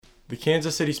The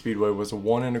Kansas City Speedway was a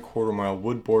 1.25-mile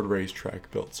wood-board racetrack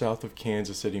built south of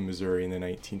Kansas City, Missouri in the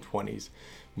 1920s.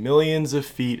 Millions of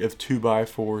feet of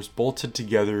 2x4s bolted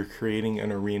together, creating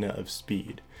an arena of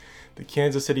speed. The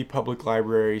Kansas City Public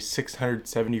Library's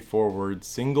 674-word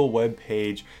single web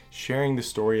page sharing the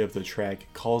story of the track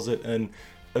calls it an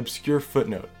obscure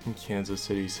footnote in Kansas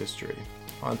City's history.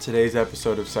 On today's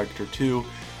episode of Sector 2,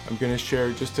 I'm going to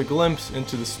share just a glimpse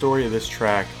into the story of this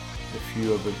track, a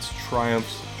few of its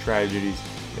triumphs, tragedies,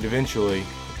 and eventually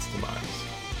its demise.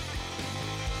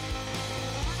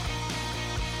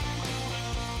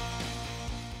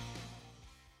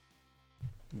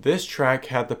 This track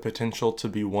had the potential to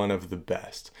be one of the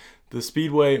best. The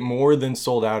Speedway more than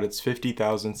sold out its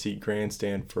 50,000-seat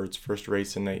grandstand for its first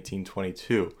race in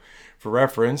 1922. For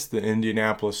reference, the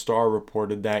Indianapolis Star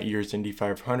reported that year's Indy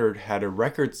 500 had a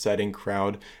record-setting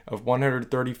crowd of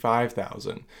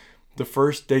 135,000. The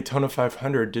first Daytona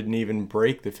 500 didn't even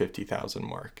break the 50,000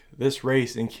 mark. This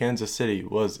race in Kansas City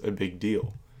was a big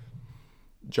deal.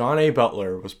 John A.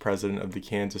 Butler was president of the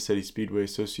Kansas City Speedway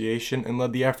Association and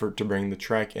led the effort to bring the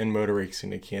track and motor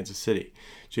racing to Kansas City.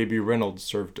 J.B. Reynolds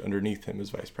served underneath him as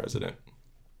vice president.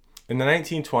 In the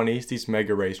 1920s, these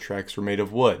mega racetracks were made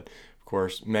of wood. Of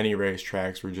course, many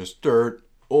racetracks were just dirt,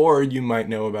 or you might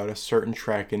know about a certain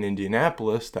track in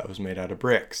Indianapolis that was made out of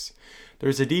bricks.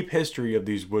 There's a deep history of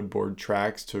these woodboard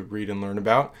tracks to read and learn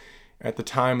about. At the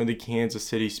time of the Kansas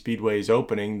City Speedway's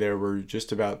opening, there were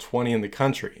just about 20 in the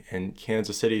country, and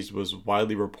Kansas City's was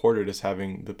widely reported as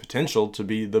having the potential to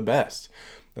be the best.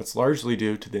 That's largely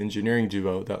due to the engineering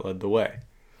duo that led the way.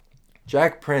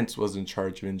 Jack Prince was in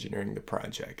charge of engineering the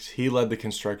project. He led the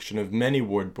construction of many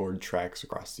woodboard tracks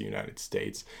across the United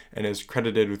States and is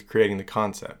credited with creating the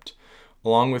concept.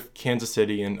 Along with Kansas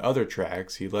City and other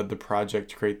tracks, he led the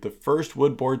project to create the first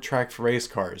woodboard track for race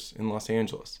cars in Los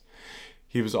Angeles.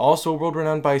 He was also a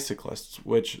world-renowned bicyclist,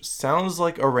 which sounds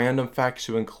like a random fact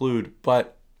to include,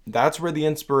 but that's where the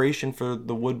inspiration for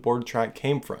the woodboard track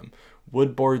came from.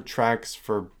 Woodboard tracks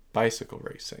for bicycle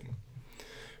racing.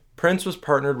 Prince was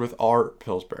partnered with Art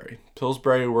Pillsbury.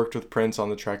 Pillsbury worked with Prince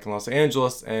on the track in Los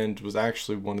Angeles and was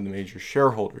actually one of the major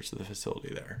shareholders of the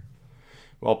facility there.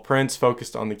 While Prince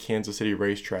focused on the Kansas City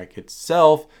racetrack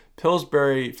itself,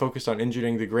 Pillsbury focused on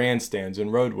engineering the grandstands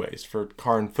and roadways for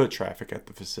car and foot traffic at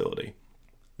the facility.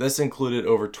 This included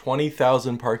over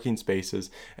 20,000 parking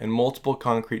spaces and multiple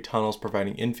concrete tunnels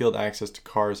providing infield access to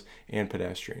cars and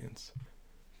pedestrians.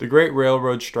 The Great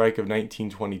Railroad Strike of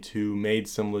 1922 made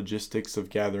some logistics of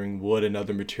gathering wood and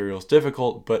other materials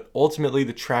difficult, but ultimately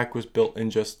the track was built in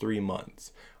just 3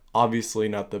 months. Obviously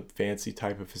not the fancy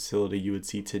type of facility you would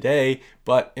see today,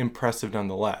 but impressive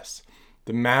nonetheless.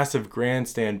 The massive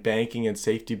grandstand banking and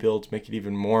safety builds make it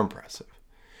even more impressive.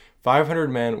 500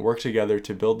 men worked together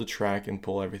to build the track and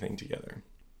pull everything together.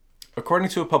 According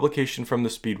to a publication from the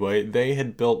Speedway, they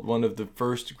had built one of the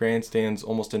first grandstands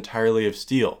almost entirely of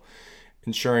steel,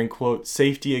 ensuring, quote,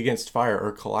 safety against fire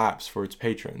or collapse for its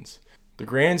patrons. The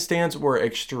grandstands were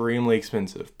extremely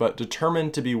expensive, but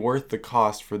determined to be worth the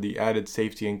cost for the added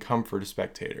safety and comfort of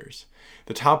spectators.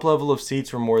 The top level of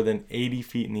seats were more than 80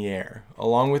 feet in the air.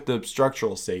 Along with the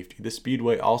structural safety, the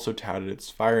Speedway also touted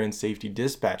its fire and safety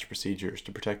dispatch procedures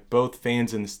to protect both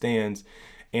fans in the stands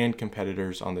and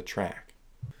competitors on the track.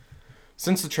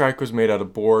 Since the track was made out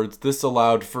of boards, this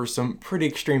allowed for some pretty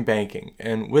extreme banking,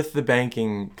 and with the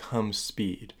banking comes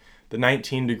speed. The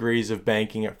 19 degrees of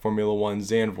banking at Formula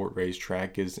One's Zandvoort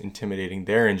racetrack is intimidating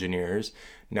their engineers.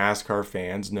 NASCAR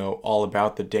fans know all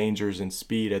about the dangers and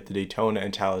speed at the Daytona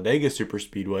and Talladega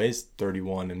superspeedways,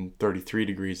 31 and 33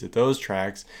 degrees at those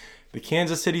tracks. The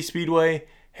Kansas City Speedway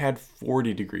had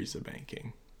 40 degrees of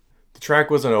banking. The track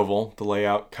was an oval. The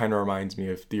layout kind of reminds me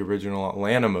of the original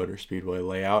Atlanta Motor Speedway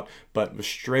layout, but with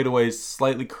straightaways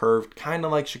slightly curved, kind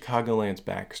of like Chicagoland's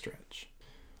backstretch.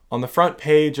 On the front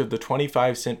page of the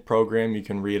 25-cent program you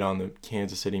can read on the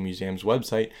Kansas City Museum's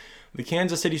website, the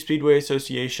Kansas City Speedway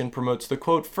Association promotes the,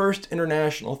 quote, first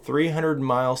international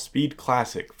 300-mile speed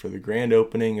classic for the grand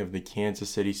opening of the Kansas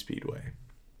City Speedway.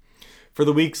 For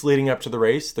the weeks leading up to the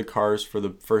race, the cars for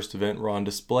the first event were on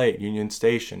display at Union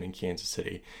Station in Kansas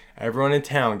City. Everyone in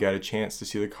town got a chance to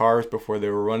see the cars before they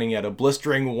were running at a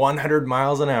blistering 100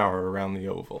 miles an hour around the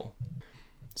oval.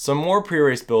 Some more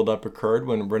pre-race build-up occurred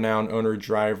when renowned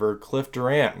owner-driver Cliff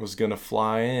Durant was going to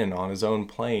fly in on his own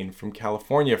plane from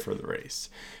California for the race.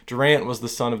 Durant was the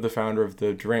son of the founder of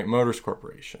the Durant Motors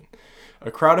Corporation.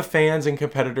 A crowd of fans and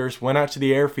competitors went out to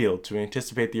the airfield to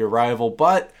anticipate the arrival,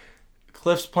 but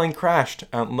Cliff's plane crashed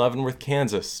out in Leavenworth,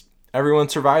 Kansas. Everyone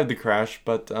survived the crash,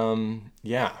 but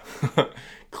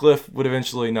Cliff would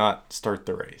eventually not start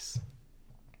the race.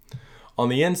 On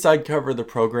the inside cover of the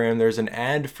program, there's an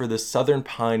ad for the Southern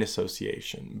Pine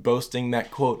Association, boasting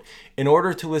that, quote, in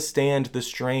order to withstand the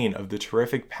strain of the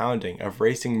terrific pounding of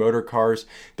racing motor cars,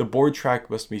 the board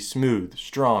track must be smooth,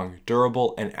 strong,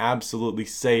 durable, and absolutely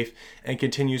safe, and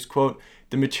continues, quote,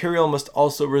 the material must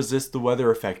also resist the weather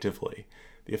effectively.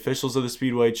 The officials of the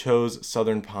Speedway chose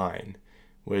Southern Pine,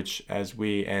 which, as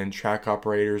we and track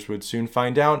operators would soon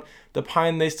find out, the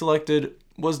pine they selected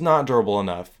was not durable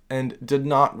enough and did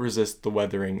not resist the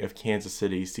weathering of Kansas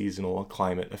City's seasonal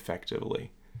climate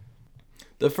effectively.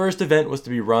 The first event was to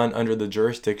be run under the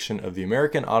jurisdiction of the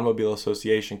American Automobile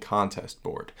Association Contest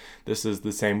Board. This is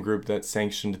the same group that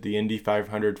sanctioned the Indy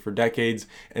 500 for decades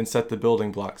and set the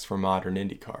building blocks for modern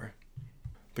IndyCar.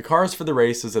 The cars for the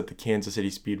races at the Kansas City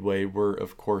Speedway were,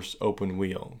 of course, open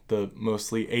wheel. The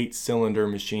mostly 8-cylinder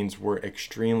machines were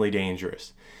extremely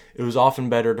dangerous. It was often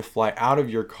better to fly out of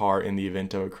your car in the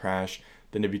event of a crash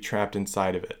than to be trapped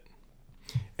inside of it.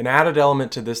 An added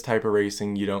element to this type of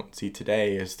racing you don't see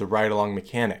today is the ride-along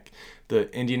mechanic. The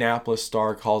Indianapolis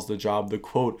Star calls the job the,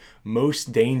 quote,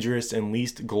 most dangerous and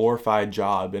least glorified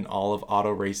job in all of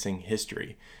auto racing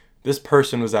history. This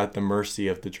person was at the mercy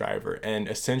of the driver and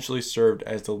essentially served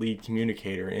as the lead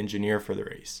communicator and engineer for the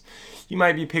race. You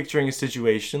might be picturing a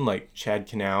situation like Chad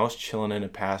Knaus chilling in a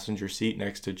passenger seat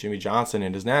next to Jimmy Johnson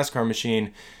in his NASCAR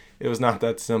machine. It was not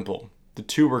that simple. The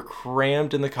two were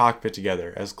crammed in the cockpit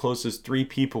together, as close as 3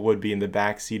 people would be in the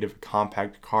back seat of a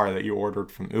compact car that you ordered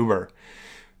from Uber.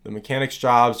 The mechanics'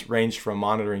 jobs ranged from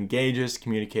monitoring gauges,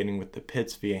 communicating with the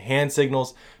pits via hand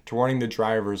signals, to warning the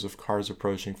drivers of cars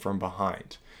approaching from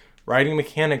behind. Riding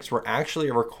mechanics were actually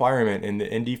a requirement in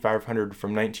the Indy 500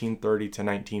 from 1930 to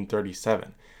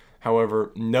 1937.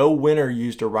 However, no winner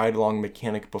used a ride-along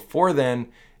mechanic before then,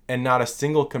 and not a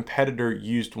single competitor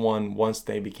used one once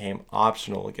they became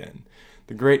optional again.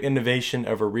 The great innovation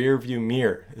of a rear-view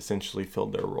mirror essentially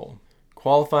filled their role.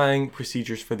 Qualifying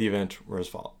procedures for the event were as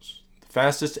follows. The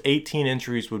fastest 18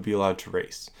 entries would be allowed to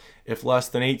race. If less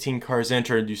than 18 cars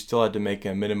entered, you still had to make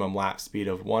a minimum lap speed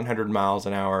of 100 miles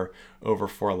an hour over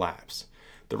 4 laps.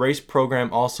 The race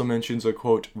program also mentions a,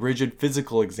 quote, rigid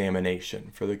physical examination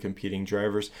for the competing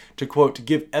drivers to, quote,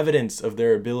 give evidence of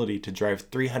their ability to drive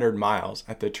 300 miles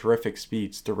at the terrific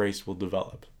speeds the race will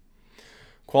develop.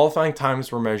 Qualifying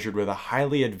times were measured with a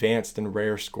highly advanced and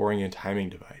rare scoring and timing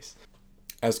device.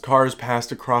 As cars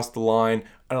passed across the line,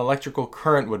 an electrical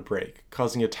current would break,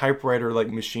 causing a typewriter-like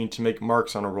machine to make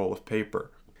marks on a roll of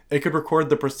paper. It could record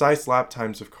the precise lap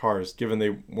times of cars, given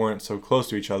they weren't so close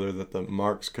to each other that the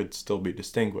marks could still be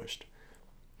distinguished.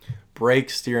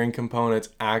 Brakes, steering components,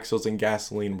 axles, and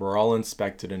gasoline were all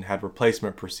inspected and had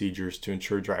replacement procedures to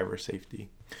ensure driver safety.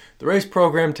 The race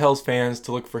program tells fans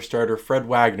to look for starter Fred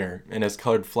Wagner and his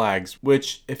colored flags,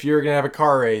 which, if you were going to have a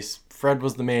car race, Fred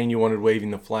was the man you wanted waving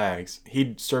the flags.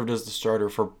 He'd served as the starter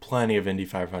for plenty of Indy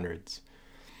 500s.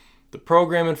 The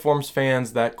program informs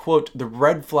fans that, quote, the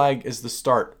red flag is the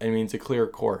start and means a clear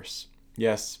course.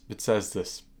 Yes, it says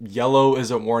this. Yellow is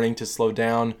a warning to slow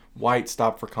down, white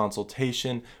stop for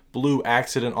consultation, blue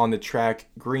accident on the track,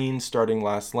 green starting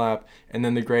last lap, and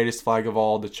then the greatest flag of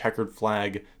all, the checkered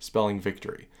flag, spelling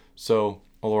victory. So,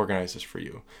 I'll organize this for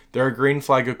you. Their green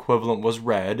flag equivalent was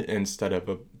red. Instead of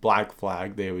a black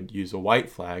flag, they would use a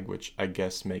white flag, which I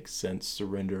guess makes sense,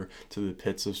 surrender to the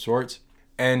pits of sorts.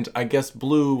 And I guess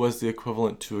blue was the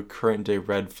equivalent to a current day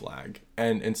red flag.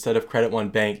 And instead of Credit One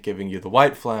Bank giving you the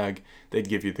white flag, they'd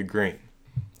give you the green.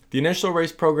 The initial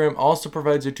race program also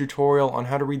provides a tutorial on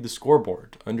how to read the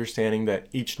scoreboard, understanding that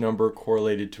each number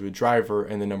correlated to a driver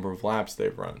and the number of laps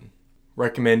they've run.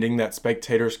 Recommending that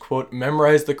spectators, quote,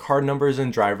 memorize the car numbers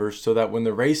and drivers so that when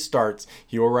the race starts,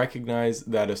 you will recognize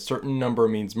that a certain number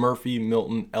means Murphy,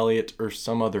 Milton, Elliott, or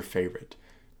some other favorite.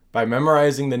 By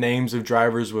memorizing the names of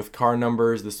drivers with car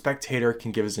numbers, the spectator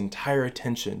can give his entire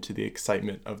attention to the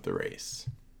excitement of the race.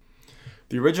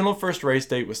 The original first race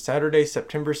date was Saturday,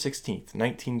 September 16th,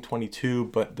 1922,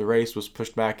 but the race was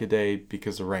pushed back a day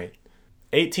because of rain.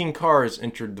 18 cars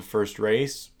entered the first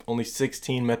race, only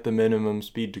 16 met the minimum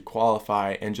speed to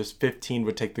qualify, and just 15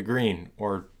 would take the green,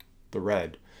 or the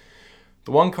red.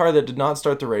 The one car that did not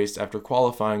start the race after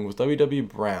qualifying was W.W.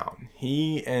 Brown.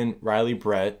 He and Riley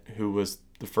Brett, who was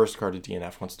the first car to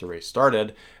DNF once the race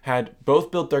started, had both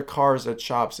built their cars at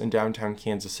shops in downtown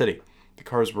Kansas City. The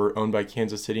cars were owned by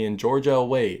Kansas City and George L.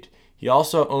 Wade. He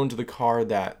also owned the car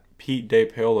that Pete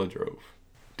DePaola drove.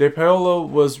 DePaola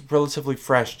was relatively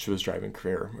fresh to his driving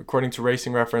career. According to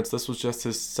Racing Reference, this was just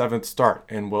his 7th start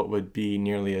in what would be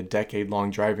nearly a decade-long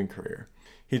driving career.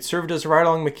 He'd served as a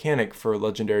ride-along mechanic for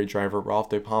legendary driver Ralph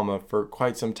De Palma for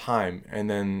quite some time, and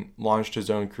then launched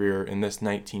his own career in this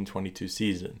 1922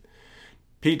 season.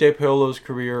 Pete DePaolo's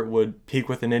career would peak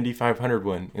with an Indy 500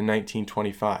 win in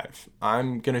 1925.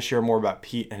 I'm going to share more about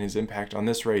Pete and his impact on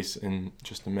this race in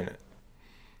just a minute.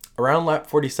 Around lap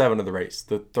 47 of the race,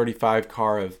 the 35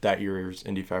 car of that year's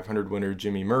Indy 500 winner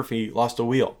Jimmy Murphy lost a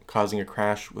wheel, causing a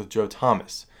crash with Joe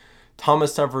Thomas.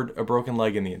 Thomas suffered a broken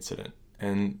leg in the incident,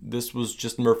 and this was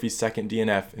just Murphy's second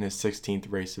DNF in his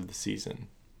 16th race of the season.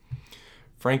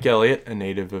 Frank Elliott, a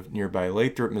native of nearby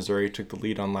Lathrop, Missouri, took the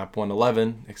lead on lap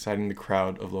 111, exciting the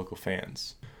crowd of local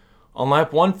fans. On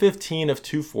lap 115 of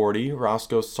 240,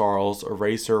 Roscoe Sarles, a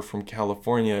racer from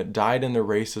California, died in the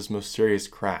race's most serious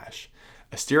crash.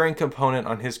 A steering component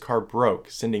on his car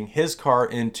broke, sending his car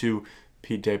into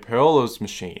Pete DePaolo's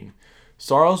machine.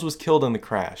 Sarles was killed in the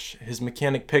crash. His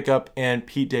mechanic pickup and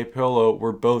Pete DePaolo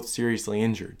were both seriously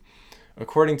injured.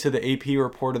 According to the AP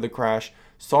report of the crash,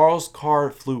 Sarles' car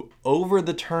flew over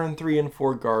the turn 3 and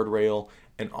 4 guardrail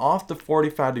and off the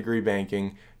 45-degree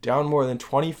banking, down more than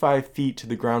 25 feet to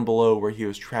the ground below where he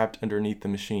was trapped underneath the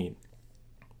machine.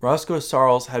 Roscoe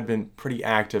Sarles had been pretty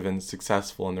active and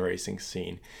successful in the racing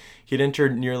scene. He'd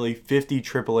entered nearly 50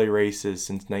 AAA races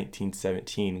since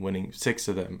 1917, winning 6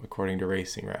 of them, according to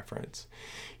Racing Reference.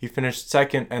 He finished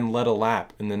second and led a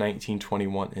lap in the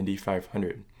 1921 Indy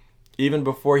 500. Even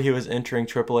before he was entering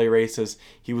AAA races,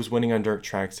 he was winning on dirt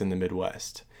tracks in the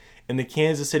Midwest. In the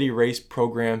Kansas City race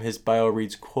program, his bio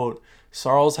reads, quote,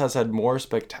 "Sarles has had more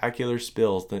spectacular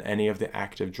spills than any of the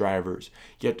active drivers,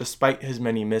 yet despite his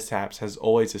many mishaps has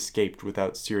always escaped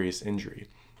without serious injury.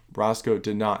 Roscoe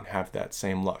did not have that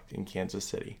same luck in Kansas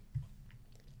City."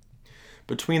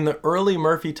 Between the early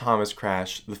Murphy-Thomas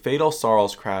crash, the fatal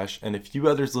Sarles crash, and a few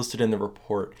others listed in the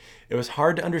report, it was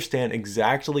hard to understand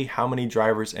exactly how many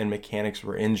drivers and mechanics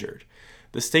were injured.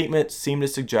 The statement seemed to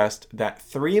suggest that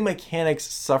 3 mechanics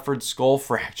suffered skull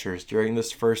fractures during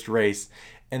this first race,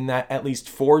 and that at least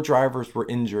 4 drivers were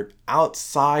injured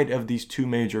outside of these 2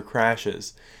 major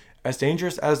crashes. As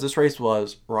dangerous as this race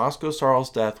was, Roscoe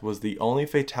Sarles' death was the only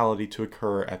fatality to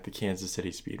occur at the Kansas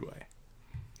City Speedway.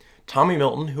 Tommy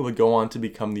Milton, who would go on to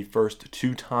become the first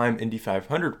 2-time Indy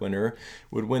 500 winner,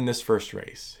 would win this first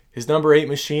race. His number 8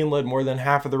 machine led more than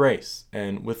half of the race,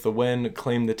 and with the win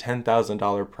claimed the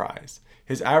 $10,000 prize.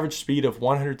 His average speed of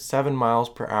 107 miles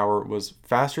per hour was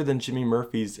faster than Jimmy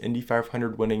Murphy's Indy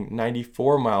 500 winning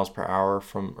 94 miles per hour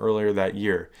from earlier that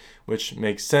year, which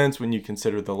makes sense when you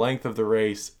consider the length of the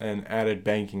race and added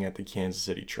banking at the Kansas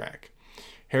City track.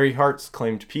 Harry Hartz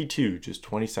claimed P2, just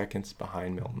 20 seconds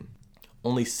behind Milton.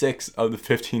 Only 6 of the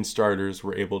 15 starters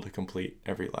were able to complete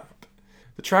every lap.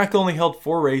 The track only held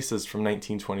 4 races from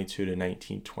 1922 to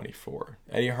 1924.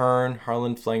 Eddie Hearn,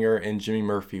 Harlan Flanger, and Jimmy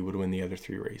Murphy would win the other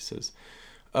 3 races.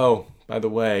 Oh, by the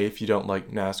way, if you don't like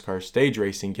NASCAR's stage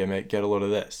racing gimmick, get a load of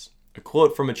this. A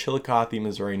quote from a Chillicothe,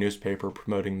 Missouri newspaper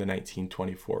promoting the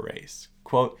 1924 race.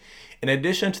 Quote, "In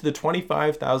addition to the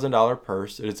 $25,000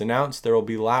 purse, it is announced there will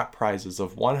be lap prizes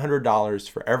of $100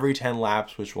 for every 10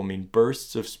 laps, which will mean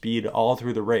bursts of speed all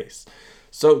through the race."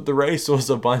 So the race was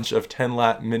a bunch of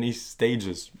 10-lap mini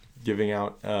stages giving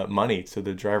out money to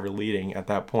the driver leading at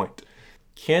that point.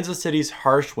 Kansas City's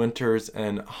harsh winters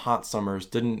and hot summers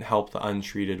didn't help the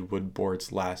untreated wood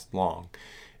boards last long.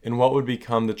 In what would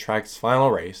become the track's final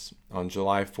race, on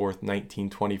July 4th,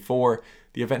 1924,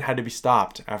 the event had to be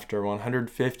stopped after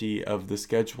 150 of the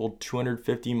scheduled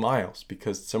 250 miles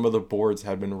because some of the boards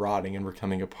had been rotting and were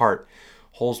coming apart.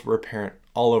 Holes were apparent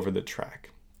all over the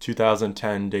track.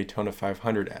 2010 Daytona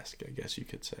 500-esque, I guess you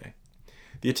could say.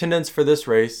 The attendance for this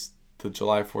race, the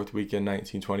July 4th weekend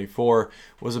 1924,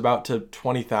 was about to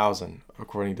 20,000,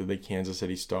 according to the Kansas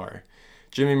City Star.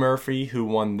 Jimmy Murphy, who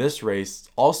won this race,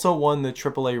 also won the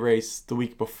AAA race the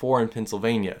week before in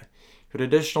Pennsylvania. He would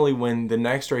additionally win the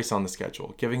next race on the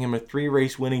schedule, giving him a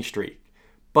 3-race winning streak.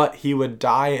 But he would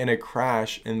die in a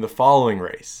crash in the following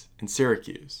race, in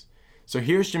Syracuse. So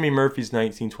here's Jimmy Murphy's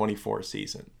 1924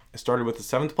 season. It started with a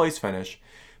 7th place finish,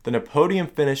 then a podium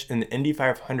finish in the Indy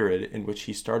 500 in which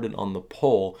he started on the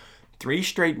pole, 3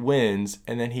 straight wins,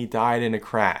 and then he died in a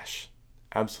crash.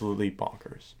 Absolutely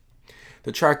bonkers.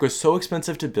 The track was so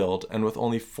expensive to build, and with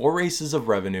only 4 races of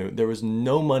revenue, there was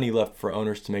no money left for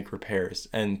owners to make repairs,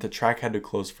 and the track had to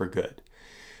close for good.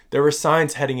 There were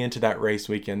signs heading into that race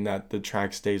weekend that the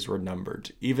track's days were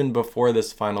numbered. Even before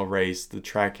this final race, the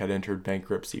track had entered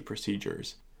bankruptcy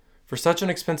procedures. For such an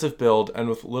expensive build, and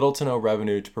with little to no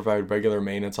revenue to provide regular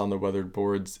maintenance on the weathered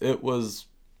boards, it was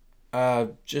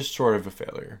just short of a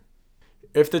failure.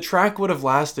 If the track would have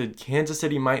lasted, Kansas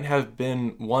City might have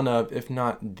been one of, if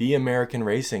not the American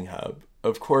racing hub.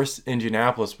 Of course,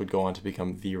 Indianapolis would go on to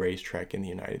become the racetrack in the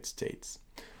United States.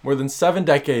 More than 7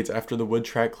 decades after the wood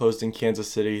track closed in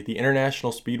Kansas City, the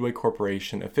International Speedway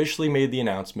Corporation officially made the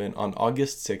announcement on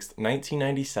August 6,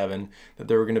 1997, that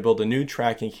they were going to build a new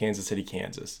track in Kansas City,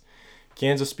 Kansas.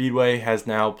 Kansas Speedway has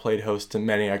now played host to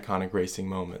many iconic racing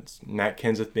moments. Matt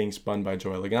Kenseth being spun by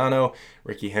Joey Logano,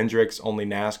 Ricky Hendrick's only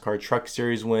NASCAR Truck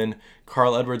Series win,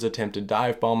 Carl Edwards' attempted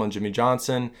dive bomb on Jimmy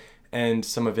Johnson, and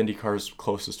some of IndyCar's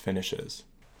closest finishes.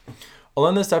 I'll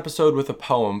end this episode with a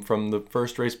poem from the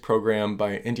first race program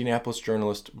by Indianapolis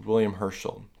journalist William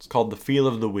Herschel. It's called The Feel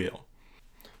of the Wheel.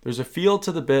 There's a feel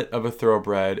to the bit of a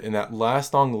thoroughbred in that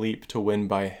last long leap to win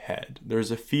by head. There's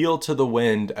a feel to the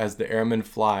wind as the airman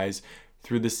flies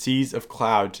through the seas of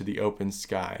cloud to the open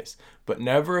skies. But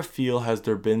never a feel has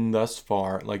there been thus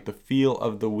far like the feel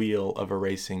of the wheel of a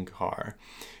racing car.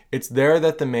 It's there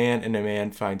that the man in a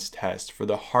man finds test, for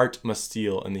the heart must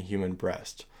steel in the human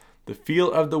breast. The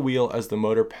feel of the wheel as the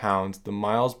motor pounds the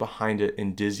miles behind it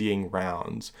in dizzying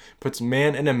rounds, puts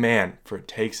man in a man, for it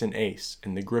takes an ace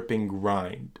in the gripping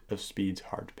grind of speed's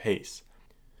hard pace.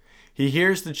 He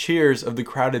hears the cheers of the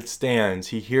crowded stands,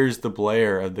 he hears the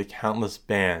blare of the countless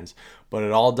bands, but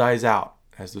it all dies out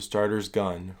as the starter's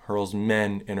gun hurls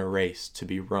men in a race to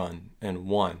be run and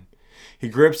won. He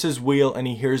grips his wheel and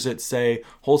he hears it say,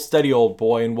 "Hold steady, old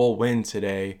boy, and we'll win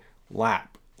today."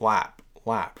 Lap, lap,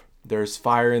 lap. There's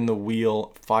fire in the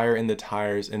wheel, fire in the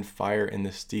tires, and fire in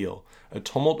the steel. A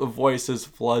tumult of voices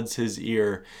floods his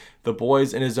ear. The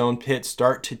boys in his own pit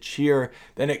start to cheer.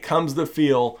 Then it comes the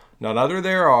feel, none other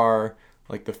there are,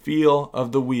 like the feel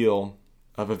of the wheel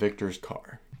of a victor's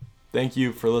car. Thank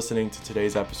you for listening to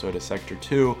today's episode of Sector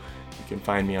 2. You can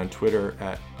find me on Twitter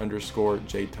at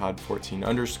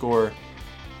 _JTodd14_.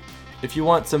 If you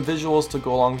want some visuals to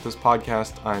go along with this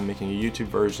podcast, I'm making a YouTube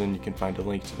version. You can find a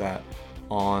link to that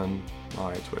on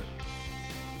my Twitter.